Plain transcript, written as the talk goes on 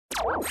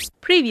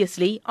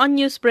Previously on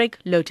Newsbreak,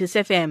 Lotus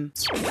FM.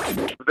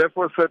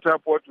 Therefore, set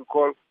up what we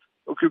call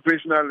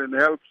occupational and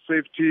health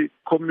safety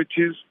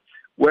committees,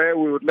 where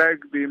we would like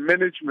the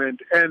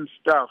management and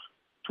staff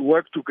to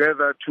work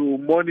together to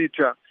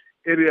monitor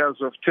areas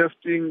of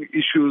testing,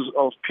 issues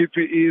of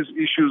PPEs,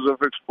 issues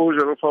of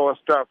exposure of our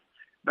staff.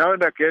 Now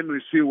and again,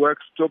 we see work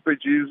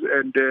stoppages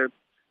and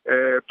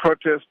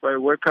protests by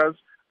workers,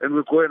 and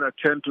we go and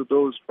attend to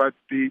those. But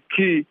the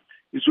key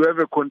is to have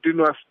a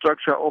continuous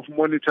structure of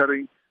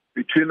monitoring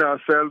between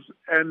ourselves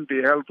and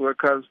the health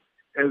workers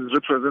as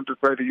represented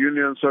by the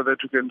union, so that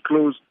we can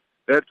close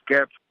that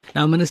gap.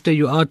 Now, Minister,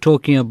 you are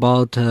talking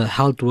about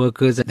health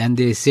workers and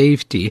their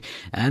safety.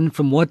 And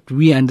from what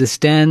we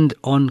understand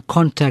on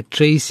contact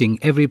tracing,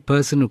 every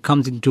person who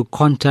comes into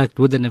contact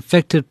with an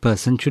affected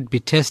person should be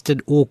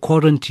tested or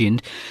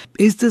quarantined.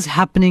 Is this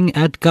happening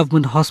at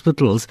government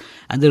hospitals?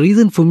 And the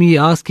reason for me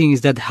asking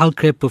is that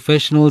healthcare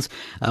professionals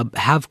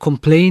have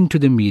complained to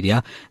the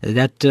media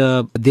that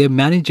their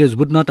managers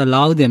would not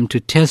allow them to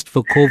test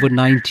for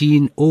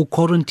COVID-19 or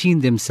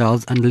quarantine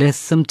themselves unless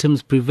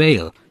symptoms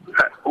prevail.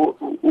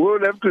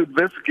 We'll have to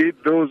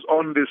investigate those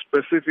on the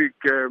specific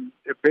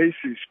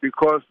basis,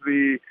 because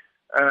the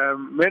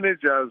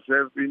managers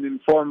have been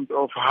informed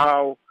of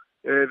how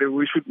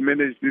we should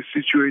manage this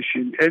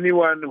situation.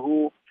 Anyone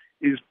who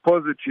is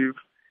positive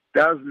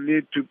does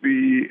need to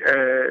be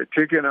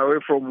taken away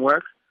from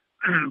work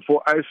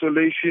for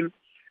isolation,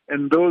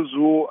 and those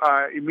who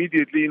are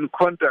immediately in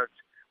contact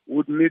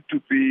would need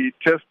to be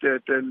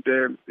tested and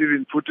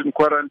even put in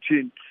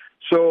quarantine.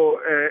 So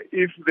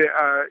if there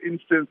are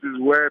instances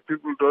where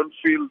people don't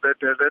feel that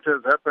that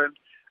has happened,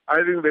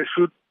 I think they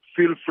should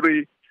feel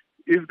free.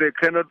 If they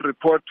cannot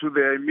report to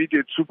their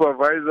immediate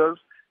supervisors,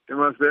 they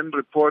must then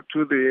report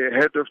to the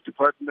head of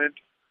department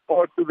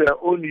or to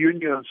their own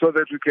union, so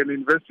that we can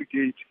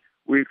investigate.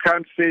 We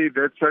can't say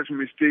that such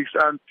mistakes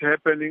aren't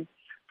happening.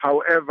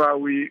 However,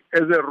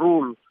 as a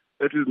rule,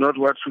 that is not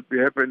what should be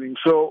happening.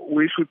 So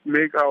we should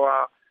make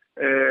our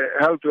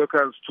health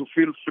workers to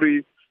feel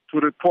free to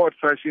report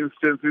such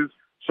instances,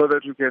 so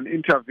that we can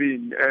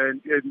intervene.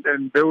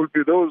 And there will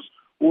be those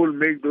who will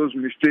make those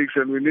mistakes,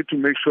 and we need to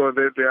make sure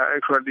that they are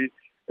actually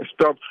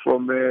stopped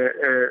from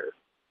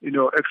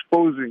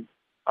exposing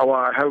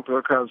our health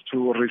workers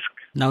to risk.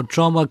 Now,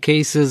 trauma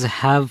cases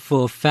have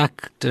for a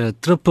fact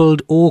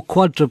tripled or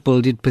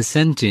quadrupled in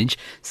percentage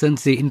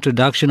since the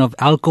introduction of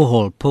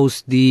alcohol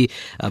post the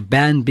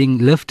ban being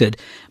lifted.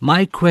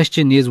 My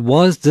question is,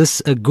 was this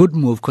a good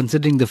move,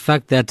 considering the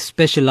fact that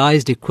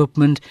specialized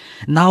equipment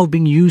now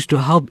being used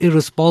to help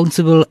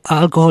irresponsible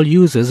alcohol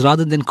users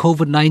rather than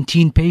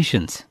COVID-19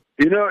 patients?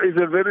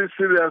 It's a very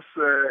serious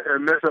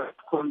matter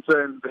of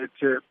concern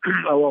that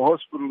our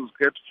hospitals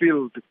get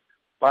filled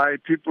by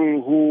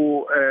people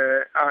who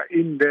are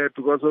in there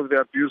because of the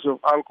abuse of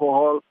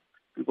alcohol,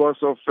 because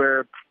of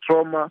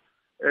trauma,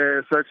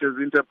 such as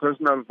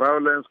interpersonal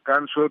violence,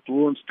 gunshot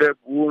wounds, stab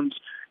wounds,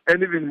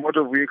 and even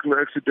motor vehicle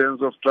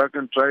accidents of drunk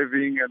and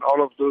driving, and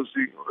all of those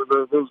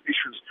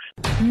issues.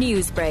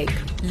 Newsbreak,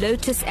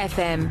 Lotus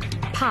FM,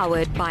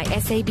 powered by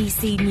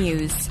SABC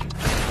News.